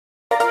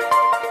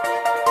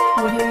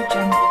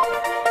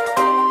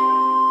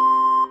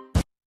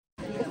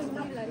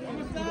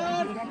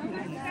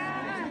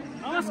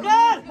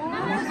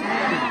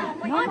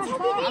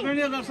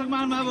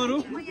महानुभावहरू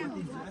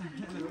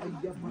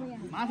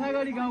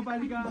माछागढी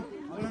गाउँपालिका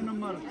वडा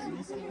नम्बर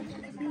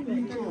 3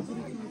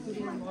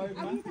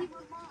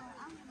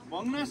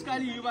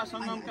 भग्नाशकारी युवा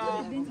सङ्गमका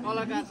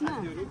कलाकार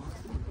साथीहरू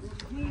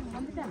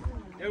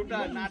एउटा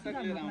नाटक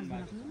लिएर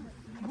आउनुभएको छ।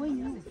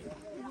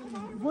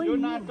 यो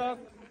नाटक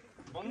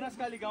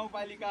भग्नाशकारी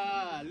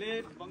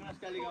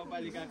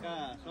गाउँपालिकाका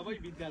सबै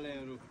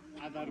विद्यालयहरू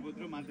आधारभूत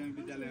र माध्यमिक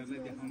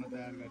विद्यालयहरूलाई देखाउन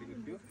तयार गरेको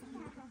थियो।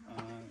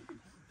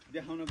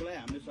 देखाउनको लागि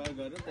हामीले सहयोग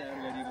गरेर तयार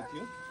गरिएको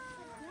थियो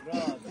र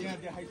त्यहाँ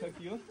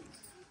देखाइसकियो।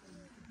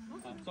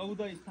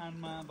 14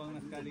 स्थानमा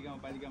भग्नाशकारी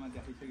गाउँपालिकामा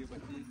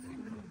देखाइसकेपछि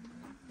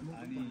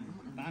अनि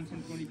तानसेन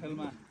टोली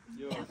खेलमा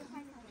यो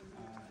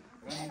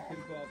रनिङ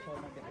खेलको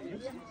अवसरमा देखाइयो।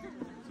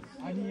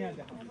 अनि यहाँ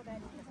देखाउनु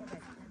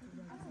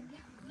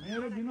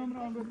मेरो विनम्र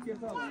अनुरोध के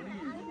छ भने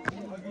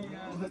अघि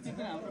यहाँ जति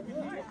चाहिँ हाम्रो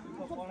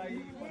विद्यार्थीको पढाइ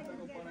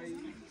बच्चाको पढाइ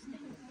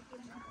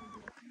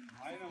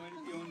भएन भने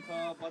के हुन्छ,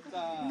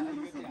 बच्चा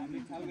अलिकति हामीले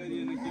ख्याल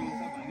गरिएन के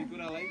हुन्छ भन्ने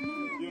कुरालाई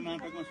यो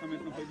नाटकमा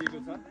समेट्न खोजिएको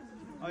छ।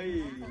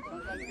 अहिले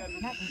सञ्चालिका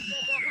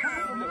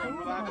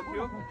भन्नुभएको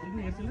थियो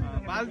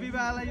बाल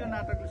विवाहलाई यो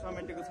नाटकले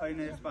समेटेको छैन।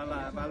 यसपाला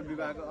बाल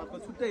विवाहको अर्को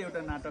छुट्टै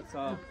एउटा नाटक छ।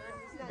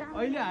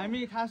 अहिले हामी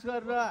खास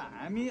गरेर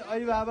हामी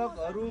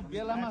अभिभावकहरू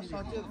बेलामा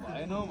सचेत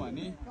भएनौँ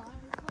भने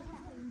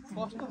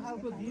कस्तो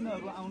खालको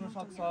दिनहरू आउन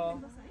सक्छ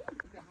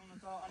देखाउन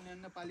छ।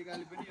 अन्य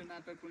पालिकाले पनि यो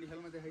नाटक टोली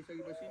खेलमा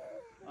देखाइसकेपछि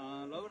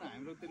लौ न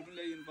हाम्रोतिर पनि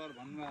ल्याइदिनु पर्यो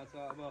भन्नुभएको छ।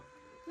 अब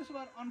त्यसो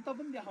भएर अन्त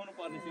पनि देखाउनु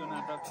पर्नेछ यो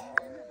नाटक।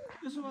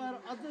 त्यसो भएर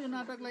अझ यो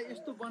नाटकलाई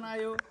यस्तो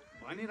बनायो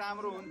भने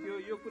राम्रो हुन्थ्यो,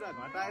 यो कुरा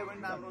घटायो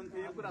भने राम्रो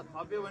हुन्थ्यो, यो कुरा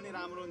थप्यो भने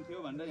राम्रो हुन्थ्यो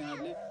भनेर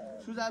यहाँहरूले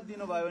सुझाव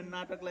दिनुभयो भने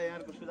नाटकलाई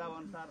यहाँहरूको सुझाव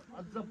अनुसार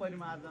अझ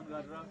परिमार्जन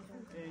गरेर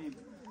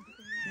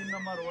 3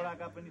 नम्बर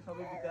वडाका पनि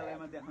सबै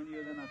विद्यालयमा देखाउने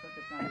योजना छ।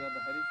 त्यस कारणले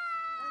गर्दाखेरि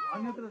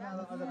अन्यत्र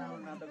जाँदा अझ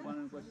राम्रो नाटक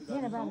बनाउने कोसिस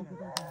गर्छौँ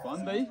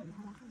भन्दै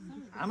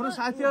हाम्रो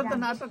साथीहरू त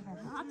नाटक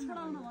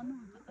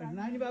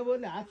नानी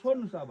बाबुहरूले हात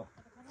छोड्नुहोस् अब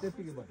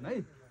त्यतिकै बस्नु है।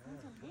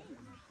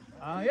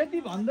 यति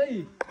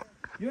भन्दै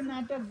यो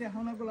नाटक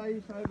देखाउनको लागि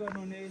सहयोग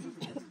गर्नुहुने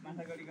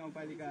माछागढी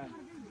गाउँपालिका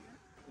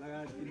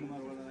लगायत 3 नम्बर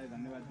वडालाई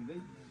धन्यवाद दिँदै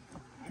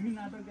हामी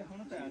नाटक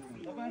देखाउन तयार छौँ।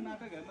 तपाईँ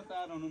नाटक हेर्न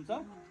तयार हुनुहुन्छ?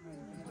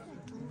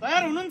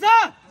 तयार हुनुहुन्छ?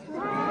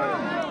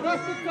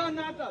 प्रस्तुत छ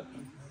नाटक।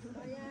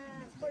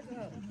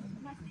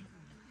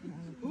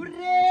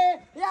 हुर्रे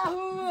याहु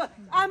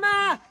आमा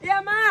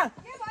यामा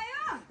के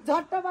भयो?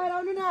 झट्ट बाहिर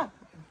आउनु न।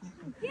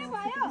 के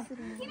भयो?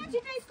 किन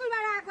छिटो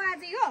स्कुलबाट आएको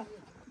आज यो?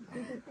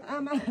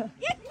 आमा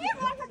ए के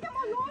गर्छ के म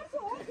लड्छु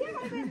हो? के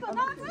गर्छ यस्तो?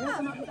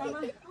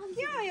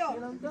 के हो यो?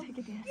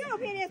 के हो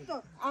फेरि यस्तो?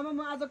 आमा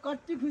म आज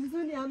कति खुसी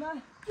छु नि आमा।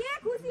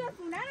 के खुसी हो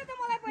सुना न त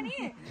मलाई पनि।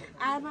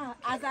 आमा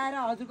आज आएर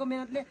हजुरको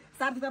मेहनतले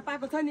सार्थकता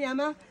पाएको छ नि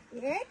आमा।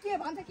 ए के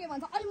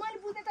भन्छ अलि मैले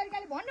बुझ्ने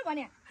तरिकाले भन्नु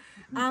भने।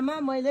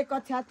 आमा मैले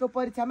कक्षा 8 को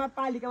परीक्षामा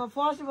पालिकामा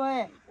फर्स्ट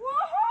भए।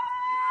 ओहो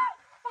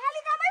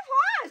पालिकामै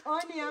फर्स्ट?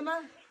 अनि आमा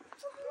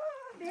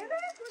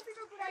धेरै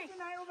खुसीको कुरा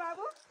सुनायो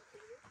बाबु।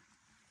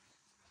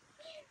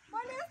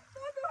 मैले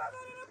यस्तो दुःख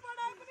गरेर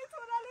पढाइ पनि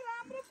छोराले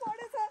राम्रो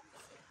पढेछ।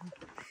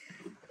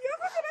 यो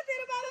खुसीमा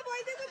तेरो बाबा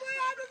भइदिएको भए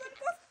आज त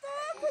कस्तो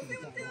खुसी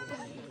हुन्थ्यो।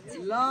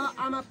 ल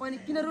आमा पनि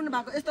किन रुनु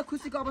भएको यस्तो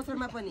खुसीको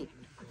अवसरमा पनि?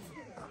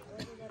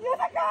 यो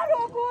त गाह्रो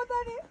हो त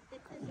नि।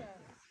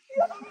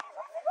 यो त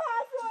खुसीको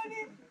हाँसो हो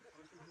नि।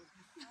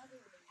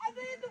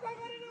 अझै दुःख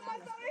गरेर म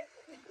तपाईँ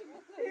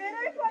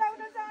धेरै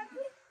पढाउन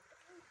चाहन्छु।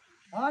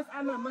 हस्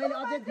आमा मैले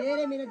अझै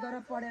धेरै मिहिनेत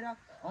गरेर पढेर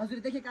हजुर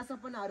देखेका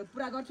सपनाहरू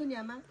पुरा गर्छु नि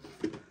आमा।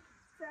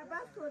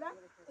 शाबास छोरा।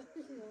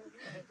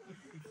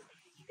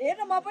 हेर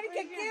म पनि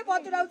के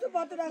बतुराउँछु।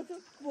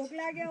 भोक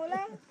लाग्यो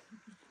होला।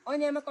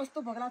 अनि आमा कस्तो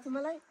भोक लाग्छ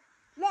मलाई?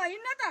 ल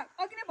हिँड्न त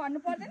अघि नै भन्नु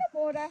पर्दैन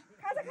बोरा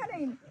खाजा खान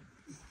हिँड।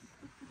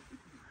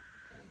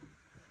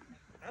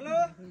 हेलो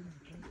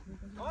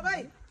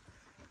दाइ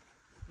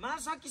माल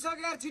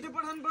सकिसक्यो यार छिटो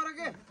पठाउनु पर्यो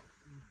के?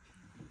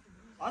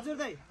 हजुर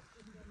दाइ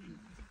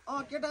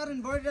केटाहरू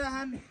पनि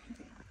बढिरहन्।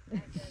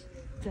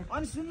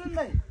 अनि सुन्नु नि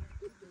दाइ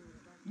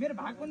मेरो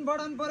भाग पनि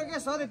बढाउनु पर्यो क्या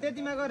सधैँ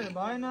त्यतिमा गरेर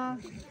भएन।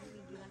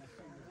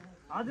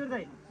 हजुर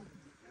दाइ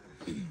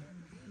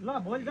ल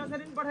भोलि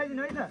जसरी पनि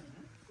पठाइदिनु है त।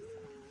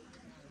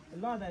 ल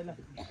दाइ ल।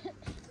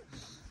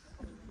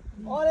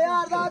 अरे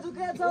यार दाजु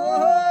के छ?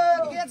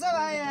 के छ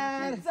भाइ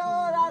यार?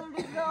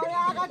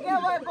 आँखा के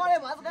भयो कले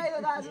भस्काइयो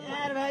दाजु?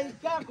 यार भाइ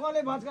कहाँ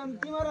कसले भत्काउनु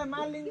तिम्रो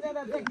माल लिँदैन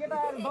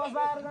केटाहरू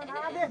 10-12 जना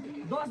आधे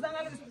 10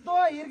 जनाले यस्तो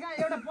हिर्का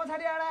एउटा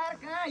पछाडि आएर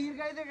कहाँ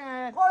हिर्काइदियो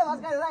कहाँ कले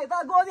भस्काइयो दाइ? त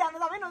गोदी हान्नु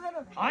जामै नजानु।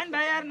 होइन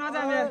भाइ यार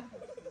नजाऊ यार।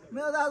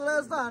 मेरो दाजुलाई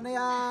यस्तो हाने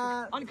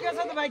यार। अनि के छ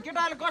त भाइ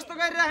केटाहरूले कस्तो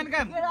गरिरहेन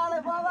काम? केटाले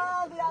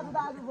बवाल दिएको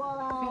दाजु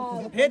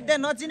बवाल। फेरि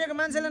त्यहाँ नचिनेको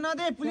मान्छेले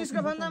नदे पुलिसको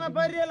फन्दामा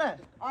परिएला।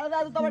 अरे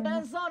दाजु तपाईँ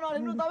टेन्सन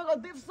नलिनु तपाईँको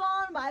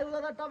दिप्सन भाइ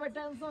उता तपाईँ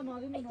टेन्सन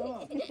नलिनु न।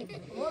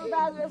 हो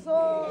दाजु यसो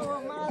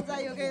माल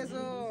चाहियो के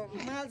यसो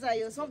माल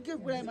चाहियो सक्यो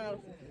पुरै माल।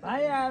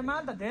 भाइ यार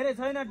माल त धेरै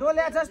छैन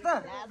डोल्या छस्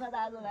त? ल्याछ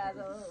दाजु ल्याछ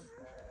हो।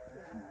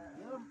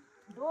 यो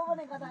डो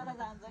पनि कता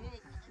कता जान्छ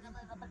कि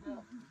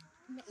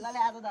ल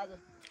ल्याछ दाजु।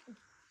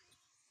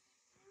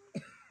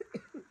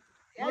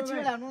 या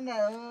छिडा हान्नु न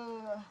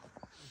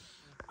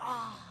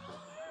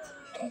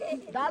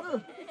दाजु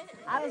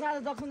आज साँझ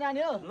जक्सन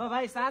जाने हो ल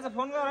भाइ साँझ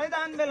फोन गर है त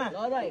आउने बेला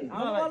ल दाइ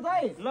आउनु पर्छ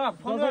है ल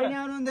फोन गर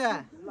आउनुहुन्थ्यो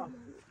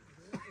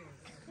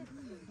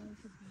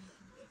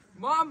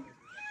मम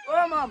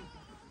ओ मम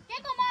के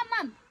को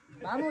मम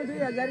मामु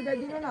 2000 रुपैयाँ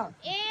दिनु न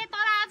ए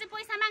तर अझै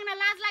पैसा माग्न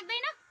लाज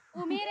लाग्दैन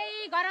उ मेरै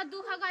घर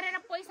दुःख गरेर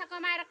पैसा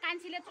कमाएर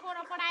कान्छीले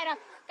छोरो पढाएर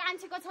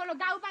कान्छीको छोरो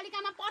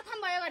गाउँपालिकामा प्रथम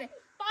भयो गरे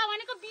त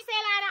भनेको विषय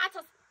लाएर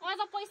आछस् अझ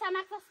पैसा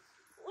माग्छस्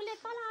उले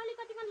तँलाई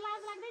अलिकति पनि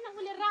लाज लाग्दैन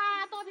उले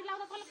रातो अघि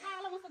लाउँदा तँलाई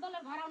कालो मस्तो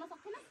तँलाई घर आउन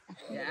सक्थेन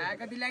या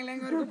कति ल्याङ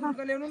गरेको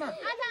फुटको ल्याउनु न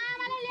आज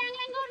आमाले ल्याङ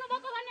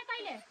गर्नुभएको भन्ने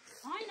तैले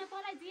होइन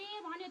तँलाई जे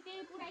भन्यो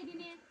त्यही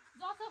पुऱ्याइदिने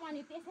जसो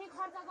भन्यो त्यसै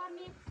खर्च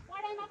गर्ने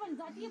पढाइमा पनि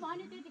जति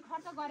भन्यो त्यति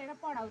खर्च गरेर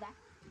पढाउँदा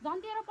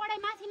झन् तेरो पढाइ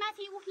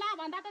माथि उठ्ला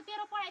भन्दा त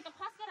तेरो पढाइ त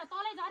खस्केर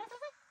तँलाई झरेछ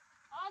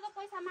अझ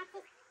पैसा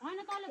माग्छस् होइन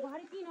तँले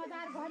घरि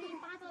 3000 घरि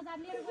 5000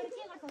 लिएर गएर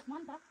के गर्छस्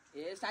भन् त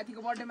ए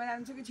साथीको बर्थडेमा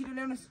जान्छ कि छिटो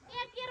ल्याउनुस्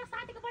ए तेरो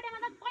साथीको बर्थडेमा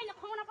त पहिले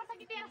खुवाउन पर्छ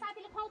कि तेरो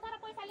साथीले खुवाउँछ र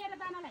पैसा लिएर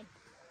जानलाई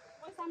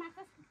पैसा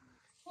माग्छस्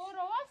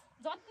छोरो होस्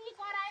जति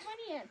कराए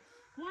पनि हेर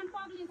मन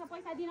पग्लिन्छ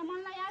पैसा दिन मन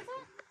लागिहाल्छ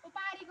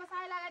पारीको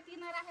साइलालाई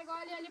तिर्न राखेको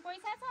अलिअलि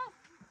पैसा छ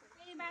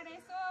त्यहीबाट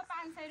यसो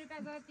 500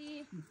 रुपियाँ जति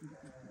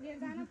लिएर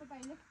जान त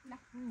तैँले ल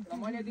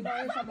मैले दिनु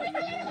सबै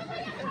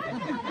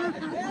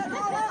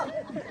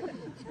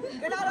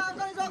केटाहरु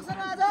आउँछ नि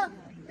जक्सनमा आज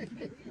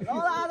ल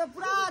आज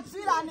पुरा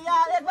चिल हान्ने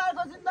यार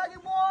एकबारको जिन्दगी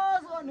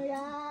मोज गर्नु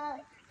यार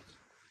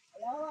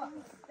ल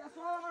त्यहाँ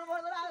सोह्र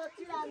पर्दैन आज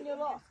चिल हान्ने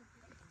ल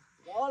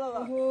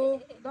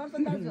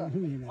दर्शन दाजु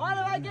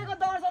अरे भाइ के को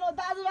दर्शन हो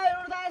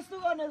दाजुभाइहरू त यस्तो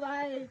गर्ने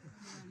भाइ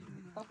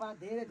तपाईँ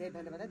धेरै धेरै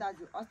धन्यवाद है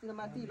दाजु अस्तिको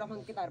माथि लखन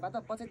केटाहरूबाट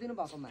पचाइदिनु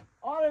भएकोमा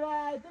अरे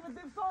भाइ तिमी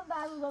दिप्सन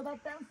दाजु छ त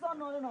टेन्सन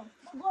नलिनु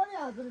म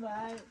गरिहाल्छु नि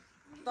भाइ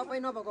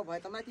तपाईँ नभएको भए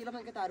त माथि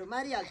लखन केटाहरू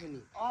मारिहाल्छु नि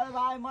अरे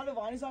भाइ मैले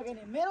भनिसकेँ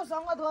नि मेरो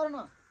सङ्गत गर न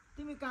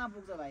तिमी कहाँ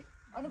पुग्छ भाइ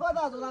अनि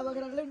कता झोला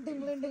बोकेर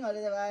लिन्टिङ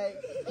हरे भाइ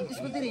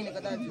स्कुलतिर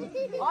हिँडेको दाजु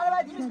अरे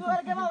भाइ तिमी स्कुल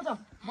गएर केमा आउँछ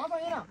म त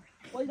हिँड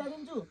पैसा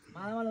दिन्छु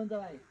मालामाल हुन्छ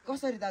भाइ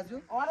कसरी दाजु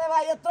अरे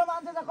भाइ यत्रो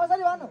मान्छे छ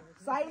कसरी भन्नु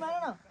साइडमा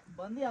हेर न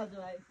भनिदिइहाल्छु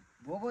भाइ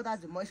भोगो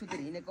दाजु म स्कुलतिर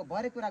हिँडेको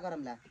भरे कुरा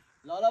गरौँला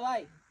ल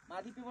भाइ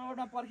माथि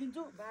पिपलकोटमा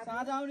पर्खिन्छु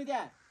साँझ आउने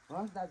त्यहाँ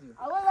हस् दाजु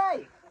अब भाइ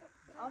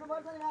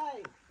आउनुपर्छ नि भाइ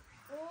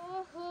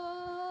ओहो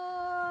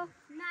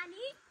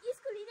नानी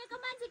स्कुल हिँडेको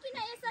मान्छे किन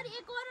यसरी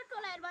एकहोरो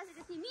टोलाएर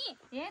बसेको तिमी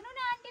हेर्नु न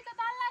आन्टी त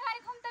दल्ला गरी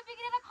खुम त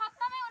बिग्रेर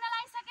खत्तमै हुन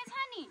लागिसकेछ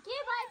नि के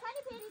भएछ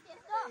नि फेरि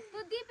त्यस्तो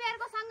त्यो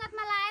दिपेरको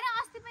संगतमा लाएर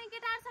अस्ति पनि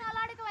केटाहरूसँग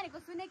लडेको भनेको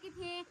सुनेकी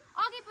थिए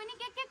अघि पनि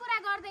के कुरा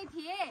गर्दै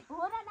थिए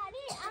हो र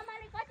नानी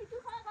आमाले कति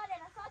दुःख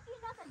गरेर सकी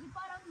नसकी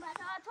पढाउनु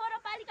भएको छ छोरो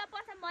पालिका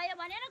प्रथम भयो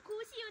भनेर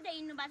खुसी हुँदै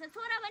हिँड्नु भएको छ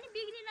छोरा पनि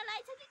बिग्रिन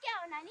लागेछ कि क्या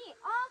हो नानी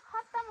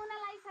खत्तम हुन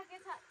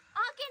लागिसकेछ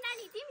के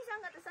नानी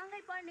तिमीसँग त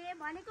सँगै पढ्ने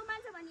भनेको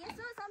मान्छे भने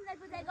यसो सम्झाइ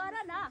बुझाइ गर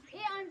न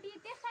ए आन्टी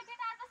त्यस्ता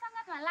केटाहरूको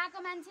सङ्गतमा लाएको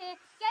मान्छे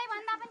केही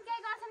भन्दा पनि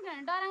केही गर्छन्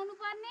भनेर डराउनु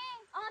पर्ने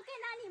के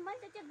नानी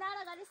मैले त्यो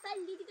डाँडा गरे साइल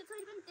दिदीको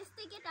छोरी पनि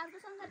त्यस्तै केटाहरूको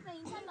सङ्गतमा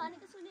हिँड्छन्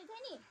भनेको सुनेको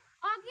थिएँ नि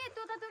अघि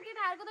त्यो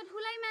केटाहरूको त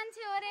ठुलै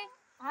मान्छे हो रे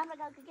हाम्रो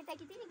गाउँको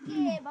केटाकेटी नि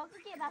के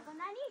भएको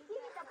नानी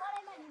तिमी त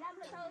पढाइमा नि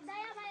राम्रो छौ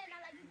दया माया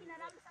नलागिकन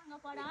राम्रोसँग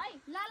पढ है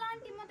ल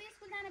आन्टी म त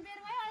स्कुल जान बेर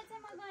भयो अहिले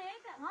चाहिँ म गएँ है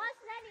त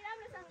हस् नानी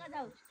राम्रोसँग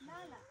जाऊ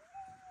ल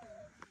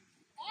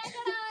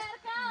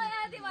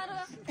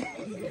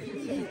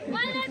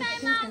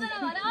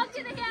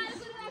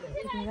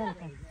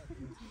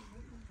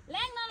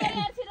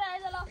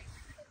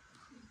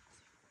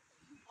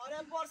अरे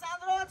प्रसाद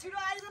र छिटो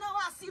आइदिनु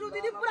वा सिरु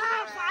दिदी पुरा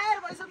फायर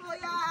भइसक्नु हो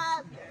यार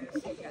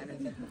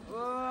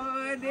ओ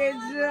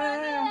देजु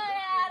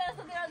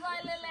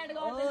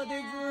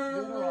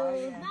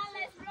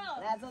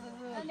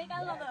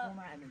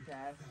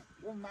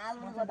ओ माल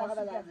मन कता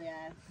जान्छ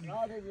यार ल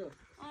देजु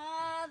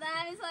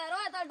दामी छ हेर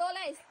त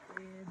डोलाइस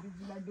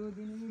दिदीलाई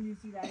डोदिनु नि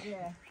निसिराके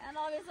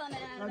नबिसन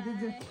यार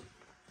दिजु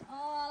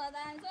ल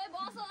दामी छ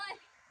बस ओइ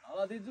ल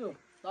दिजु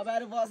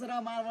तपाईहरु बसेर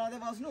माल बनाउँदै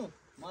बस्नु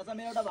म चाहिँ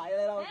मेरो एउटा भाइ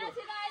लिएर आउँछु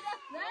छिटो आइज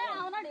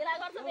आउन ढिला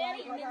गर्छ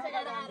फेरि हिँडिन्छ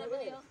यार आएर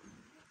पनि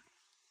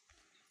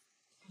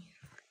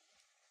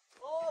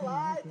ओ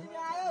भाइ तिमी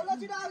आयो ल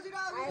छिटो आऊ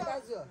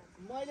दाजु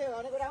मैले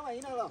भनेको ठाउँमा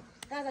हिँड ल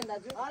कहाँ जानु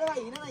दाजु अरे भाइ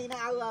हिँड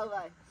आऊ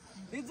भाइ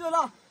दिजु ल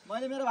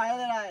मैले मेरो भाइ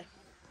लिएर आएँ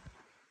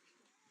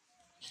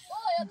ओ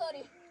यो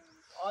तोरी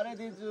अरे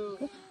दिजु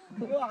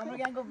यो हाम्रो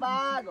ग्याङको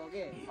बाघ हो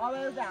के अब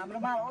चाहिँ हाम्रो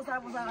माल ओसा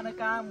पोसा गर्ने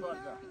काम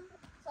गर्छ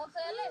सक्छ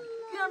यसले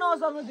किन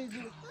नसक्नु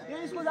दिजु यो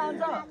स्कुल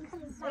जान्छ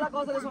यसलाई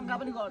कसैले शङ्का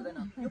पनि गर्दैन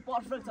यो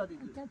पर्फेक्ट छ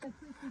दिजु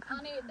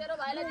अनि तेरो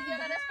भाइलाई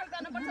दिदीलाई रेस्पेक्ट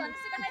गर्नुपर्छ भने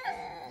सिकाइ त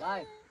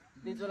भाइ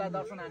दिजुलाई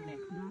दर्शन हान्ने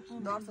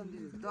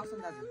दर्शन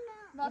दाजु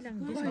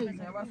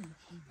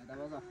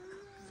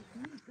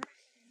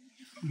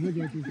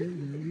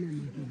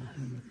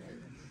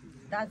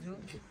दाजु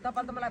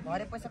तपाईँ त मलाई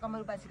भरे पैसा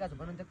कमाउनु उपाय सिकाएको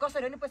भन्नुहुन्थ्यो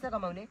कसरी हो नि पैसा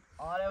कमाउने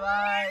अरे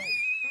भाइ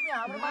तिमी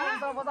हाम्रो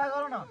मालमा बता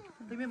गर न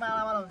तिमी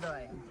मालामाल हुन्छ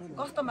भाइ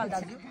कस्तो माल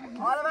दाजु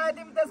अरे भाइ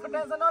तिमी त्यसको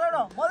टेन्सन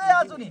नलिनु म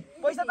दिइहाल्छु नि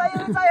पैसा चाहियो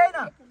होइन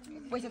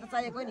पैसा त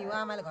चाहिएको नि हो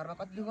आमाले घरमा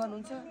कति दुःख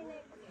गर्नुहुन्छ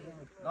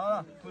ल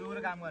ठुलो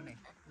काम गर्ने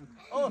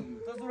ओ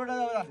त्यो सुरोटा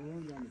जाऊ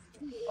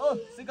ओ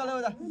सिक्का ल्याऊ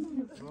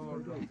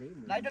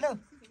लाइट ल्याऊ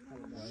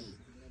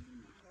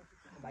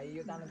भाइ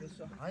यो तानो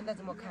बिर्सो होइन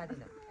दाजु म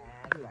खाँदिनँ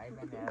भाइ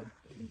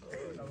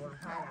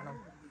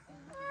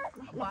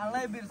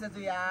पाल्नै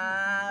बिर्सेछु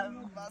यार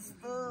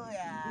कस्तो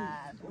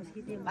यार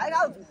भाइ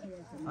खाऊ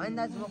होइन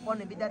दाजु म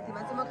पढ्ने विद्यार्थी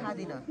मान्छे म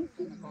खाँदिनँ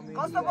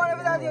कस्तो पढ्ने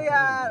विद्यार्थी हो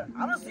यार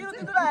हाम्रो सिरु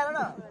दिदीलाई हेर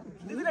न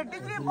दिदीले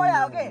डिग्री पढ्या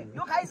हो के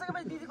यो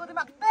खाइसकेपछि दिदीको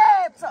दिमाग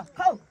तेज छ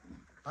खाऊ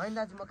होइन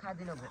दाजु म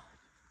खाँदिनँ भो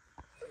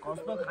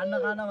कस्तो खान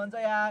भन्छ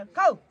यार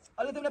खाऊ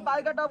अहिले तिमीले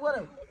पालिका टप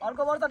गर्यौ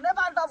अर्को वर्ष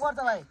नेपाल टप गर्छ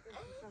भाइ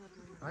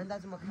होइन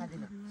दाजु म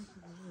खाँदिनँ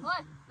ओइ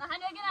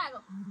नखाने किन आएको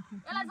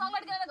यसलाई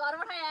चक्लेट किनेर घर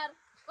पठाए यार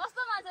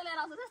कस्तो मान्छे लिएर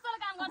आउँछ त्यस्तो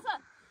काम गर्छ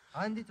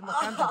होइन दिदी म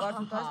काम त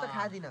गर्छु तर त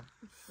खाँदिनँ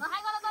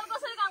नखाइकन तँ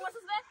कसरी काम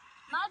गर्छस् बे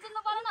माल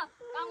चिन्नु पर्यो न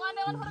काम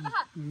गर्ने हो भने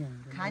खा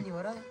खाने हो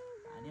र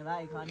खाने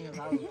भाइ खाने हो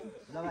खाऊ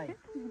ल भाइ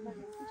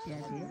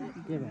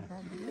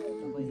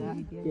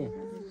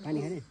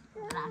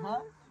राख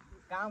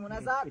काम हुन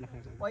साथ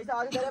पैसा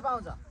अलि धेरै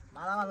पाउँछ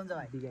मालामाल हुन्छ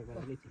भाइ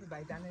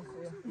भाइ जाने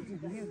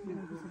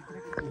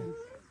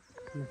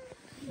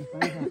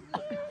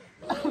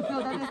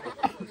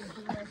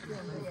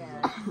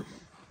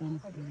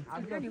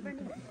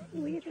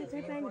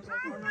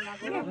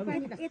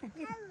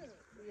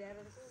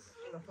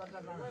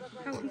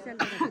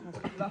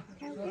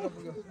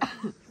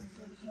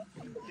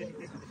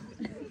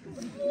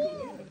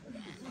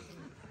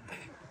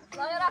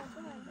लगेर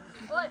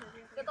ओइ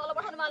त्यो तल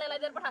पठाउनु मालेलाई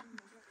दिएर पठा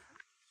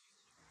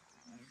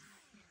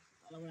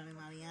तल बुढाले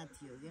माल यहाँ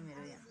थियो कि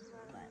मेरो यहाँ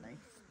भाइलाई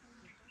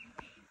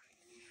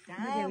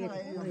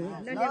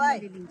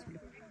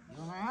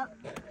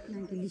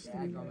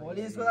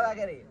भोलि स्कुल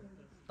राखेर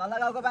तल्ला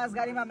गाउँको बास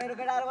गाडीमा मेरो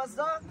केटाहरू बस्छ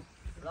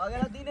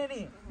लगेर दिने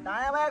नि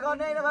दायाँ बायाँ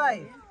गर्ने होइन भाइ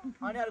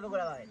अनि अर्को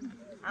कुरा भाइ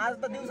आज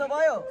त दिउँसो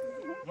भयो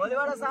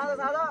भोलिबाट साँझ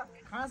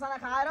खानासाना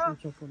खाएर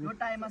यो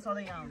टाइममा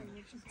सधैँ यहाँ आउने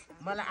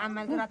मलाई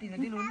आमाले राति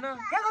दिनुहुन्न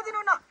के को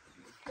दिनुहुन्न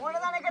पढ्न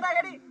जाने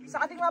केटाकेटी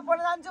साथीमा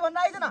पढ्न जान्छु भन्ने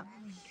आइदिन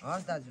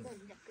हस् दाजु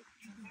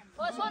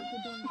ओ सुन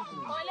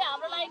मैले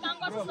हाम्रो लागि काम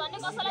गर्छस् भन्ने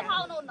कसैलाई थाहा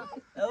हुनुहुन्न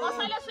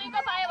कसैले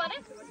सुइको पायो भने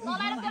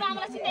नलाएर त्यो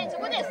राम्रोलाई सिकाइदिन्छु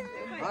बुझेस्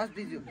हस्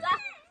दिजु जा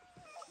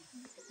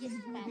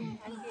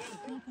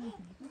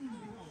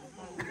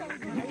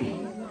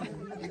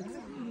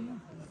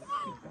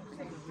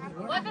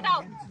ओइ केटा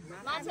हो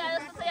मान्छे आयो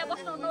जस्तो छ यहाँ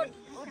बस्नु नोट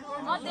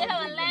म देख्यो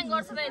भने ल्याङ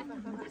गर्छु फेरि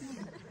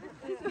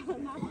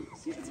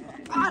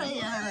अरे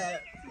यार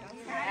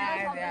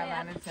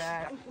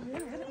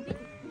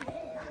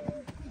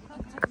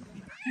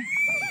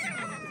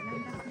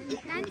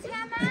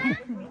कान्छ्यामा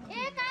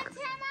ए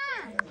कान्छ्यामा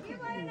के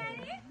भयो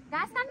नानी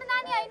घाँस काट्न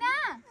नानी हैन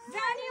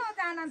जानी हो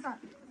जान त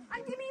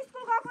अनि तिमी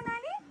स्कुल गएको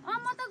नानी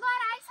म त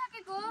गएर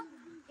आइसकेको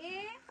ए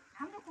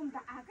हाम्रो कुम त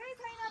आएकै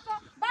छैन त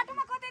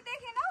बाटोमा कतै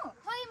देखेनौ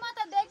खोइ म त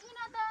देखिन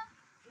त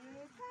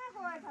ए कहाँ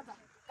गएछ त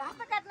घाँस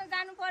त काट्न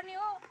जानु पर्ने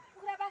हो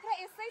कुखुरा बाख्रा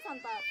यसै छन्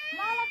त ल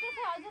ल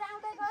त्यसै हजुर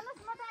आउँदै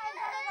गर्नुस् म त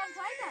अहिले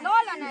गर्छु है त ल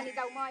ल नानी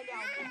जाऊ म अहिले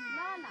आउँछु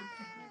ल ल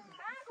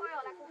कहाँ गयो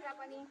होला कुखुरा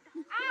पनि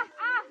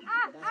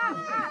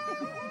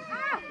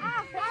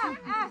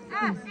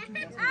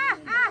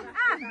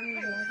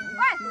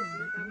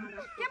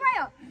के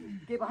भयो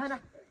के भएन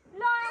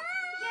ल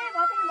के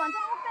भयो तिमी भन्छ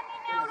मुख त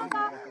निने आउनु त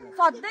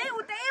सधैँ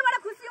उतैबाट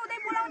खुसी हुँदै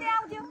बोलाउँदै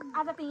आउँथ्यो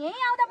आज त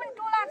यहीँ आउँदा पनि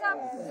टोला छ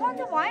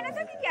सन्चो भएन छ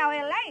कि क्या हो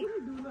यसलाई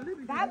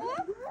बाबु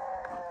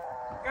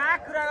कहाँ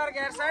कुरा गरेको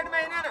यार साइडमा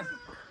हिँड न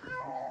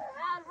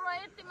यार ब्रो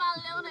यति माल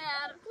ल्याउ न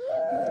यार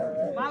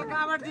माल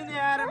कहाँबाट दिने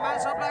यार माल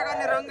सप्लाई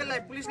गर्ने रङ्गलाई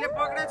पुलिसले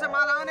पक्रेछ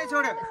माल आउनै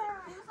छोड्यो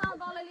तिमीसँग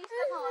तल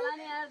लिस्टमा होला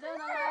नि यार देऊ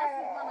न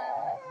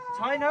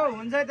छैन हौ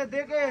हुन्छ त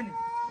दिएकै हो नि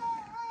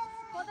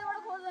कतैबाट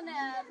खोज्दैन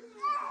यार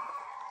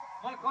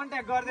मैले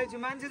कन्ट्याक्ट गर्दैछु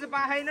मान्छे चाहिँ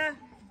पाएन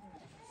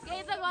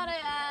केही त गरे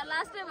यार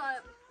लास्टै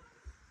भयो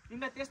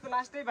तिमीलाई त्यस्तो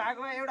लास्टै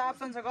भएको भए एउटा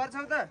अप्सन छ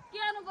गर्छौ त के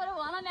गर्नु पर्यो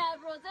भन न यार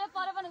ब्रो चाहिँ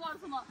परे पनि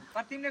गर्छु म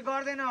तर तिमीले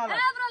गर्दैनौ होला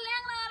ए ब्रो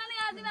ल्याङ लगाएर नि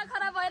यार दिमाग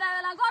खराब भइरहेको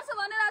बेला गर्छु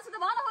भनिरहेको छु त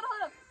भन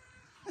खोरो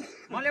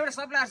मैले एउटा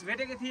सप्लायर्स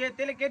भेटेको थिएँ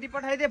त्यसले केटी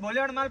पठाइदिए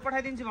भोलिबाट माल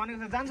पठाइदिन्छु भनेको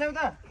छ जान्छौ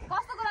त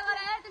कस्तो कुरा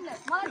गरे यार तिमीले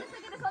मलाई त्यस्तो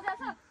केटी सोचेको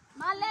छ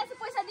माल ल्याएपछि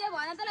पैसा दियो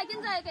भएन त्यसलाई किन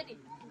चाहियो केटी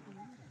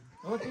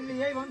हो तिमीले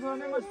यही भन्छौ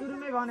भने म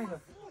सुरुमै भनेको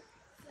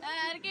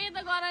यार केही त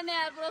गर नि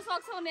यार ब्रो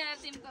सक्छौ नि यार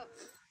तिमी त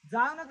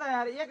जाऊ न त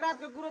यार एक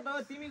रातको कुरो त हो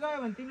तिमी गयो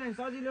भने तिमीलाई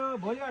सजिलो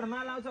भोलिबाट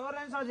माल आउँछ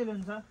अरूलाई पनि सजिलो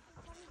हुन्छ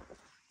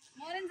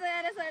मरिन्छ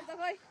यार यसरी त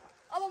खोइ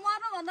अब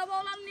मर्नुभन्दा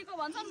बाउला निको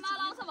भन्छ नि माल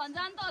आउँछ भन्छ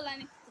जान त होला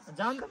नि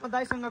जाउँ त म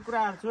दाइसँग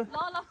कुरा हाल्छु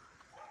ल ल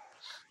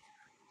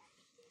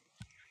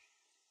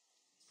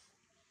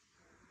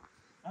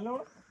हेलो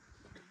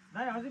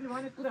दाइ हजुरले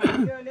भनेको कुरा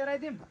लिएर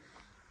आइदिउँ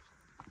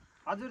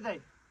हजुर दाइ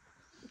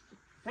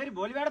फेरि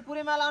भोलिबाट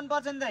पुरै माल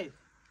आउनुपर्छ नि दाइ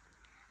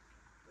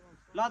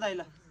ल दाइ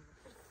ल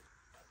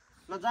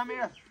ल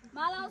जामेर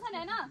माल आउँछ नि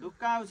होइन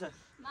ढुक्क आउँछ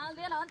माल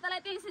दिएन भने तँलाई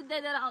त्यही सिद्धै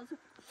दिएर आउँछु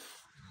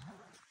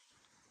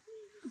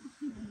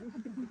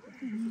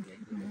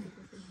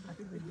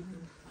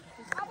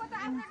अब त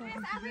आफ्नो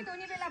ड्रेस आफै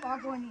धुने बेला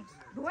भएको हो नि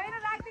धोएर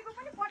राखिदिएको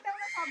पनि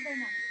पट्याउन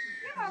सक्दैन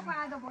के भएको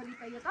आज भोलि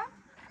त यो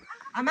त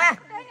आमा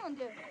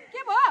हुन्थ्यो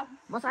के भयो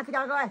म साथी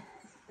कहाँ गएँ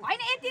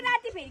होइन यति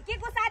राति फेरि के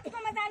को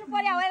साथीकोमा जानु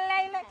पर्यो होला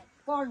यसलाई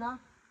पढ्न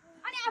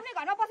अनि आफ्नै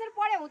घरमा बसेर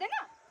पढ्यो हुँदैन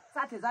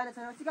साथी जाने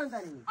छैन सिकाउन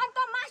जाने नि अनि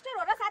त मास्टर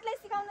हो र साथीलाई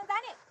सिकाउन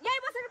जाने यही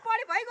बसेर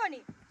पढे भइगयो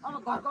नि अब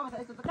घरको अवस्था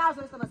यस्तो त कहाँ छ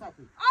यस्तोमा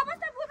साथी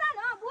अवस्था बुझ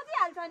न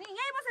बुझिहाल्छ नि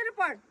यही बसेर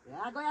पढ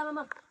या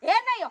गयामा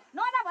हेर नै हो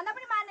नजा भन्दा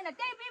पनि मान्दैन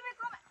त्यही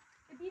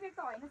विवेक त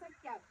होइन सर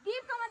क्या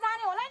दिपकोमा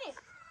जाने होला नि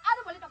आज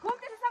भोलि त खुब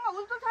त्यसैसँग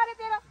हुलचुल छ अरे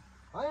तेरो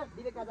होइन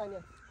विवेक कहाँ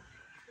जाने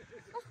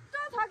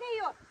कस्तो छ कि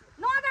यो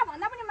नजा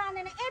भन्दा पनि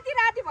मान्दैन यति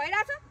राति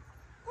भइरहेछ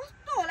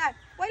कस्तो होला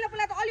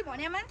पहिला त अलि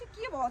भने मान्थ्यो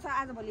के भयो छ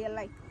आज भोलि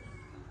यसलाई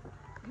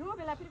यो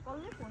बेला फेरि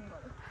कसले फोन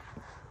गर्यो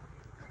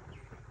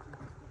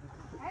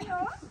हेलो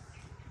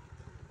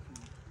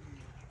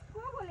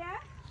को बोल्या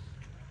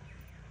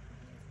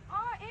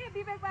ए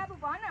विवेक बाबु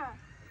भन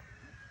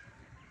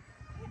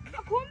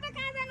खुम त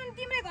कहाँ जानु नि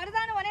तिम्रै घर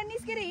जानु भनेर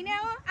निस्केर हिँडे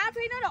हो आ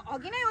छैन र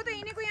अघि नै हो त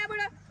हिँडेको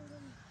यहाँबाट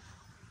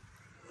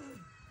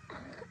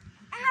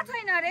आ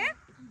छैन अरे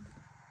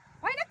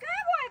होइन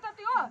कहाँ गयो त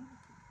त्यो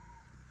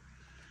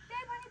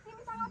त्यही पनि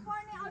तिमीसँग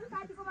पढ्ने अरू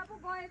साथीको बाबु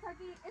गएछ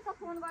कि यसो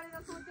फोन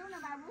गरेर सोध्यौ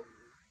न बाबु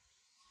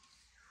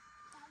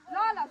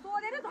ल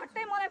सोधेर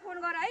झट्टै मलाई फोन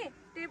गर है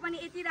त्यही पनि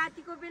यति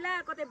रातिको बेला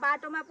कतै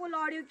बाटोमा पो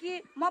लड्यो कि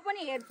म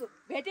पनि हेर्छु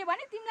भेट्यो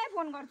भने तिमीलाई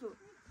फोन गर्छु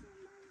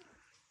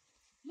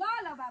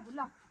ल बाबु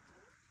ल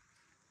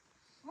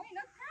होइन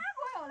कहाँ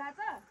गयो होला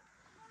त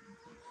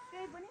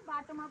त्यही पनि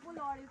बाटोमा पो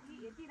लड्यो कि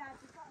यति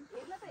राति छ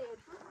हेर्न त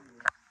हेर्छु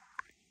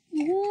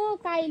ओ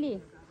काइली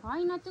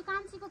होइन त्यो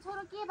कान्छीको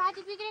छोरो के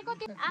बाटी बिग्रेको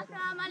त्यो आफ्नो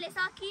आमाले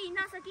सकि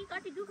नसकि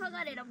कति दुःख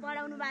गरेर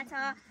पढाउनु भएको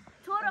छ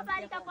छोरो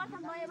पालिका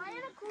प्रथम भयो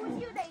भनेर खुसी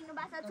हुँदै हिँड्नु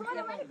भएको छ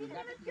छोरो पनि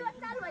बिग्रेर त्यो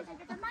चाल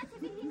भइसक्यो त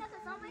मान्छे बिग्रिन त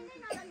समय नै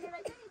नलाग्ने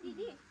रहेछ नि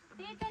दिदी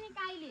त्यही त नि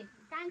काइली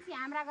कान्छी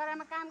हाम्रा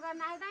घरमा काम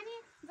गर्न आउँदा नि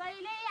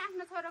जहिले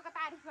आफ्नो छोरोको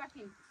तारिफ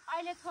गर्थिन्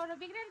अहिले छोरो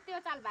बिग्रेर त्यो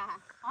चाल बाहा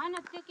होइन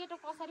त्यो केटो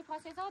कसरी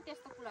फसेछ हौ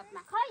त्यस्तो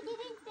कुलतमा खै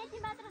दिदी त्यति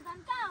मात्र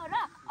झन् कहाँ हो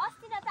र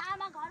अस्ति न त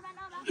आमा घरमा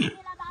नभएको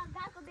बेला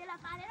गएको बेला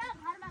पारेर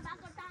घरमा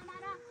भएको टामा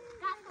र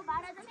काठको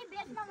भाडा जति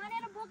बेच्न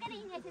भनेर बोकेर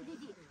हिँडेछ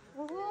दिदी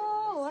ओहो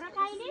हो र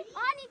काइली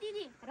अनि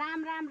दिदी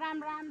राम राम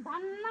राम राम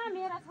धन्न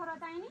मेरो छोरो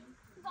चाहिँ नि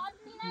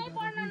जति नै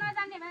पढ्न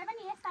नजान्ने भए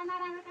पनि यस्ता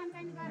नराम्रो काम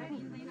चाहिँ गरेर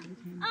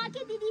हिँड्दैन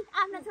के दिदी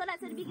आफ्नो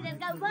छोराछोरी बिग्रेर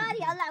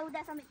गाउँभरि हल्ला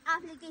हुँदा समेत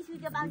आफूले केही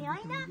सुइको पाउने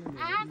होइन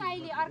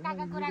कहिले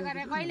अर्काका कुरा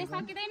गरेर कहिले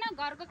सकिँदैन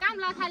घरको काम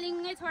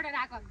लथालिङ्गै छोडेर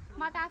आएको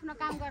म त आफ्नो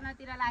काम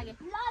गर्नतिर लागेँ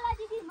ल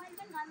दिदी मैले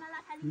पनि घरमा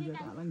लथालिङ्गै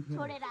काम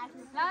छोडेर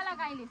आएको ल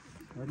काइली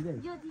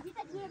यो दिदी त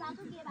के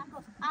भएको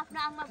आफ्नो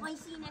आमा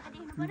भैँसी हिँडेको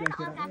देख्नु पर्यो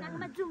र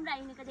अर्कामा जुम्रा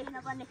हिँडेको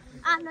देख्नु पर्ने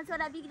आफ्नो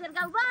छोरा बिग्रेर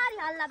गाउँभरि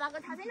हल्ला भएको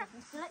थाहा छैन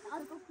त्यसलाई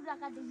अर्को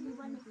कुराका देख्नु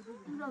पर्ने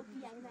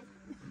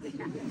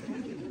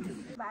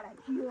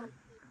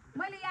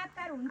मैले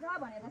यादगार हुन्छ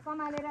भनेर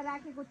सम्हालेर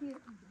राखेको थिएँ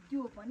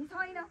त्यो पनि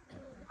छैन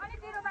अनि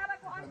तेरो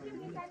बाबाको अन्तिम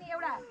निशानी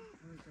एउटा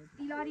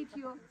तिलहरी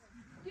थियो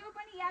त्यो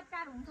पनि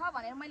यादगार हुन्छ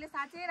भनेर मैले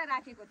साचेर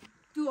राखेको थिएँ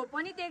त्यो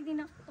पनि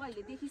देख्दिनँ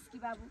कहिले देखिस् कि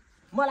बाबु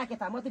मलाई के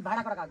थाहा म त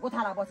भाडा कडा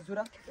गोथाला बसेछु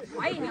र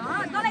होइन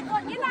तँलाई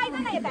यता आइज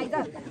न यता आइज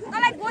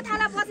तँलाई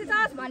गोथाला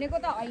बसेछस् भनेको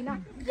त होइन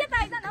यता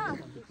आइज न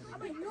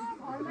अब यो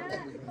घरमा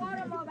तर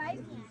म भाइ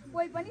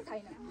कोही पनि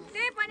छैन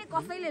त्यही पनि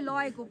कसैले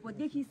लगेको पो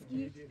देखिस् कि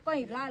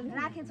कहीँ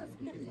राखेछस्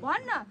कि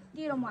भन्न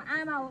तेरो म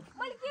आमा हो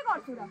मैले के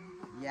गर्छु र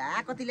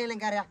या कति ल्याइने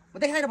गाड्या म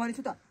देखाएर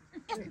भनिछु त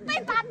यस्तै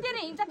बाँधेर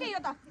हिँड्छ के यो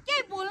त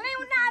केही बोल्नै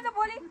हुन्न आज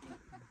भोलि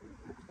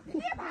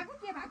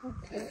के भएको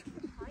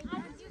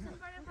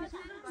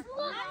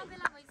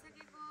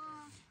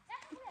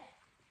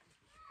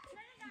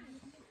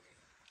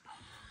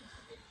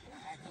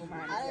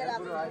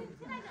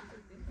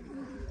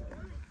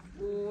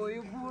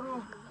यो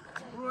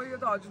बुढो यो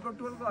त हजुरको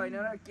टोलको होइन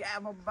र क्या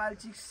बाल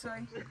चिक्स है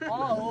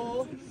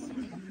हो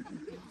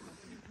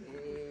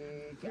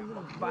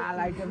बाल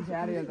आइटम छ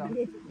यार यो त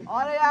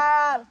अरे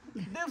यार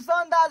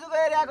दिपसन दाजुको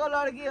एरियाको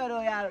लड्कीहरू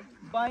यार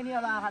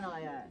बहिनीहरू आँखा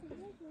नभए यार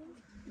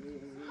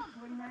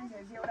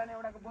मान्छेहरू एउटा न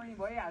एउटाको बहिनी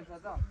भइहाल्छ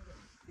त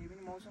त्यही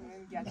पनि मौसम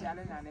पनि क्या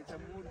च्यालेन्ज हानेछ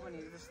मुड पनि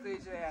जस्तै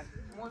छ यार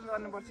मोज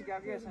गर्नुपर्छ क्या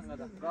केसँग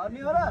त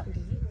गर्ने हो र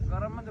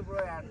गरममा त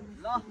बुढो यार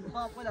ल म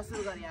पहिला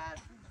सुरु गरेँ यार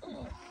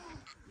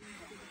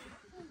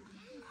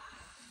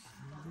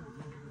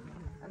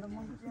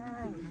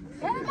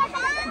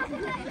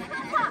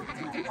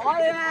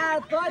अरे यार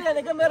तैँले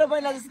भनेको मेरो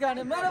बहिनीलाई जस्तो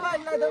गर्ने मेरो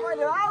बहिनीलाई त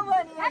मैले आऊ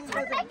बहिनी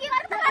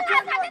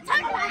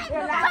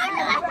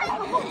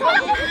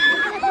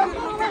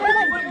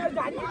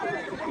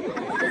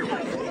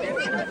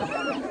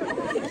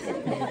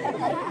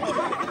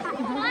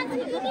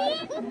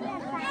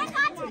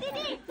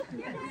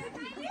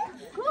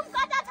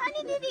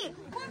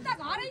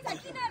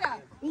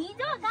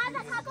हिजो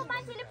गाजा खाएको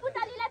मान्छेले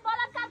पुतलीलाई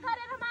बलात्कार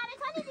गरेर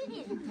मारेछ नि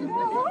दिदी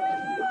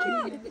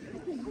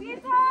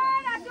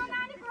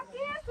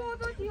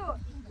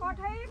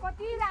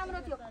कति राम्रो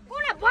थियो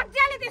कुनै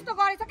बच्चाले त्यस्तो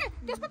गरेछ के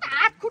त्यसको त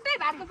हात खुट्टै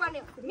भाग्नु पर्ने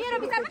हो मेरो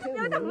विचारमा त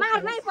त्यो त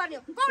मार्नै पर्ने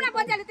हो कुनै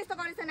बच्चाले त्यस्तो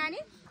गरेछ नानी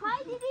खै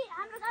दिदी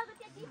हाम्रो गाउँको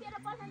त्यो टिपेर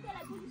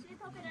पसन्तेलाई पुलिसले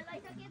थोपेर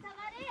लैसकेछ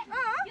गरे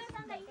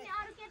योसँग हिँड्ने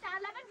अरू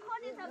केटाहरूलाई पनि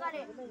खोजेछ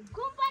गरे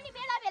घुम पनि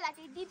बेला बेला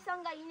चाहिँ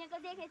दिपसँग हिँडेको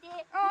देखेको थिएँ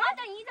म त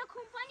हिजो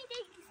खुम पनि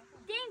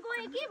त्यही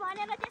गएँ कि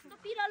भनेर त्यस्तो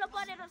पिरलो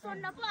परेर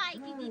सोध्न पो आएँ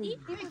कि दिदी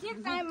तिमी ठिक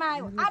टाइममा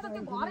आयो आज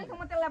त्यो घरै छ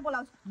म त्यसलाई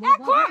बोलाउँछु ए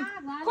खुम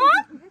खुम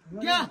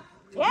क्या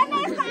हेर्न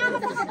यस्तो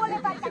आमासँग बोले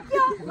बात के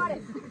हो गरे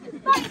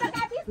तँ त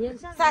काटी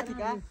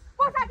साथीका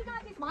को साथीको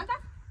माथि भन्छ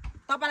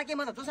तपाईँलाई के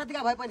मतलब जो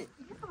साथीका भए पनि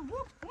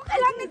मुखै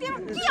लाग्ने तिम्रो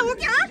के हो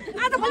क्या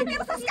आज भोलि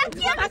तेरो संस्कार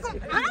के भएको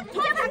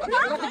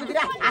कति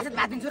बुद्धिरा हात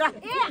भादिन्छु र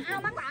ए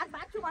आमाको हात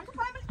भाग्छु भन्छ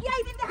तँलाई पनि के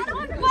आइदिन्थे हाल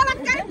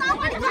बलात्कारी त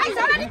पनि खाइछ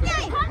र नि के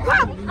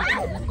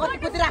कति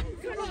बुद्धिरा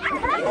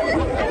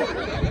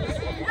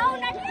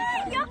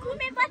यो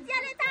खुमे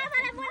बच्चाले त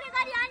आमालाई बोले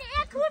गरी अनि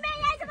ए खुमे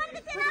आइछ भने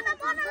तेरो त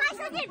मन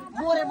लागिसकिन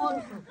मोरे मोर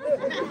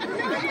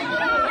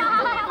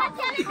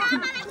बच्चाले त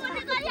आमालाई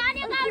बोले गरी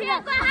अनि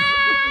गाउडीको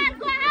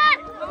हार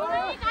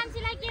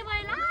कान्छीलाई के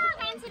भयो ल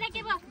कान्छीलाई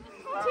के भयो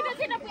छिटो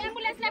छिटो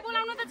एम्बुलेन्सलाई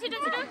बोलाउनु त छिटो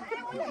छिटो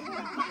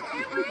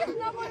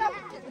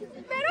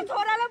मेरो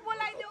छोरालाई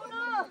बोलाइदेऊ न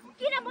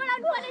किन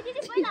बोलाउनु पर्यो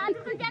दिदी पहिला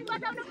हजुरको ज्यान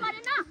बचाउनु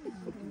परेन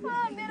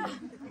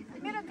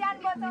मेरो ज्यान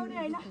बचाउने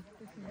होइन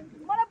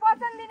मलाई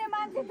वचन दिने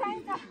मान्छे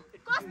चाहिन्छ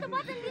कस्तो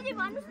वचन दिदी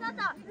भन्नुस् न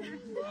त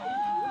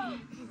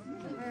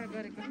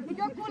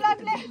यो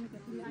कुलतले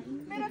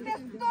मेरो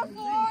त्यस्तो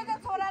सोझो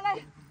छोरालाई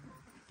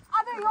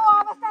आज यो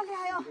अवस्था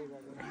ल्यायो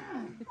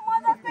म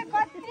जस्तै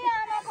कति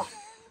आमाको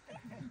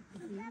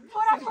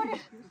छोरा छोरी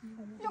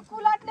यो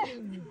कुलतले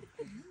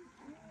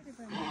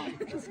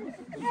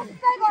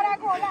यस्तै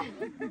गराएको होला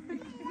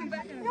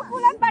यो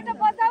कुलतबाट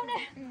बचाउने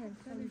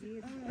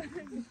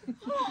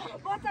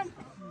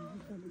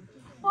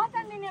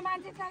वचन दिने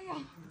मान्छे चाहियो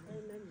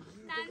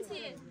कान्छी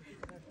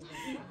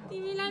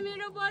तिमीलाई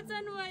मेरो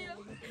वचन भयो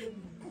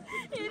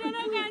हेर न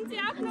कान्छी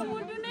आफ्नो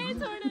मुटु नै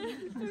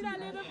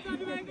छुडालेर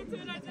जन्माएको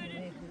छोराछोरी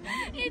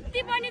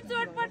यति पनि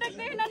चोटपटक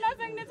देख्न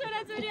नसक्ने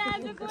छोराछोरी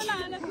आज कुन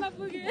हालतमा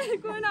पुगे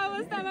कुन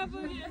अवस्थामा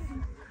पुगे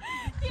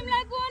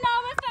तिमीलाई कुन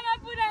अवस्थामा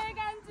पुर्याए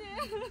कान्छी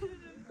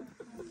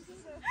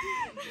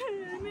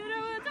मेरो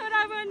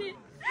छोरा पनि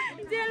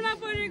जेलमा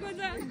परेको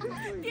छ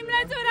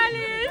तिमीलाई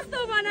छोराले यस्तो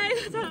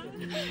बनाएको छ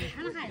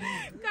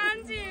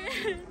कान्छी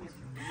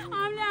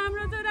हामीले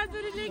हाम्रो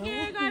छोराछोरीले के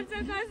गर्छ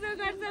कसो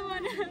गर्छ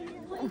भनेर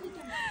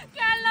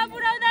ख्याल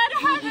नपुर्याउँदा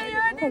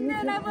यो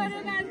देख्दैन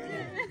पऱ्यो कान्छी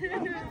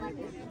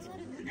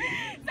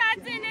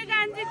साँच्चै नै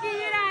कान्छी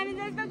तिमी र हामी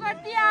जस्तो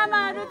कति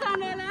आमाहरू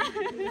छन् होला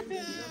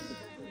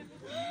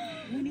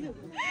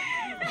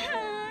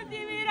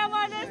तिमी र म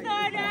जस्तो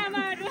अरू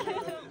आमाहरू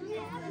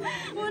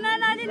हुन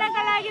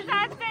नदिनका लागि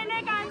साँच्चै नै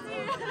कान्छी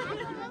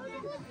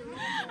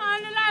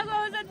हामीले लागु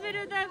औषध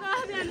विरुद्धको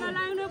अभियानमा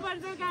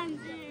लाग्नुपर्छ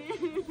कान्छी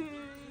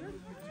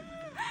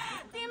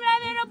तिमीलाई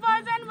मेरो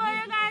वचन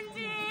भयो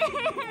कान्छी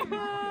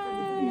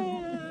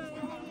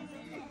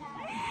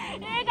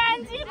ए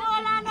कान्छी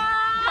बोला न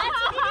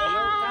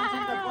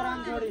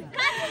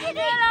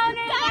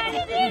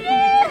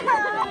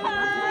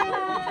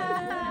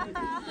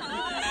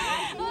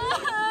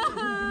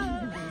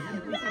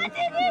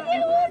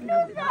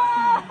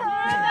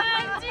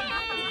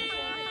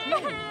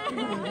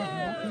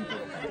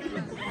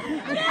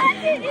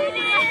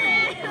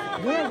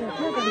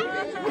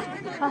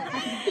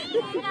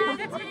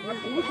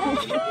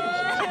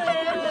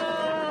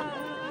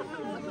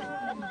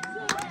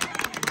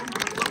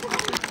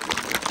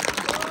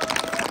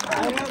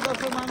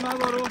जस्तो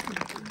मानभावहरू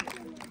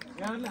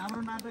यहाँहरूले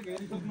हाम्रो नाटक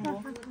हेरिसक्नुभयो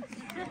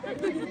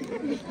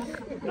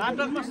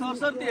नाटकमा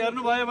सरसर्ती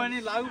हेर्नुभयो भने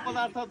लागु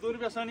पदार्थ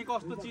दुर्व्यसनी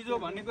कस्तो चिज हो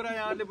भन्ने कुरा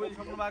यहाँहरूले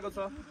बुझिसक्नु भएको छ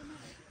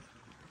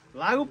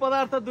लागु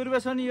पदार्थ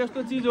दुर्व्यसनी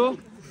यस्तो चिज हो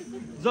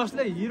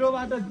जसले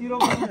हिरोबाट जिरो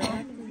बनाउँछ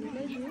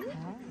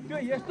त्यो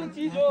यस्तो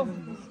चिज हो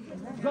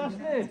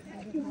जसले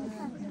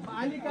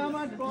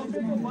बालिकामा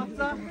टपेको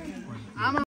बच्चा आमा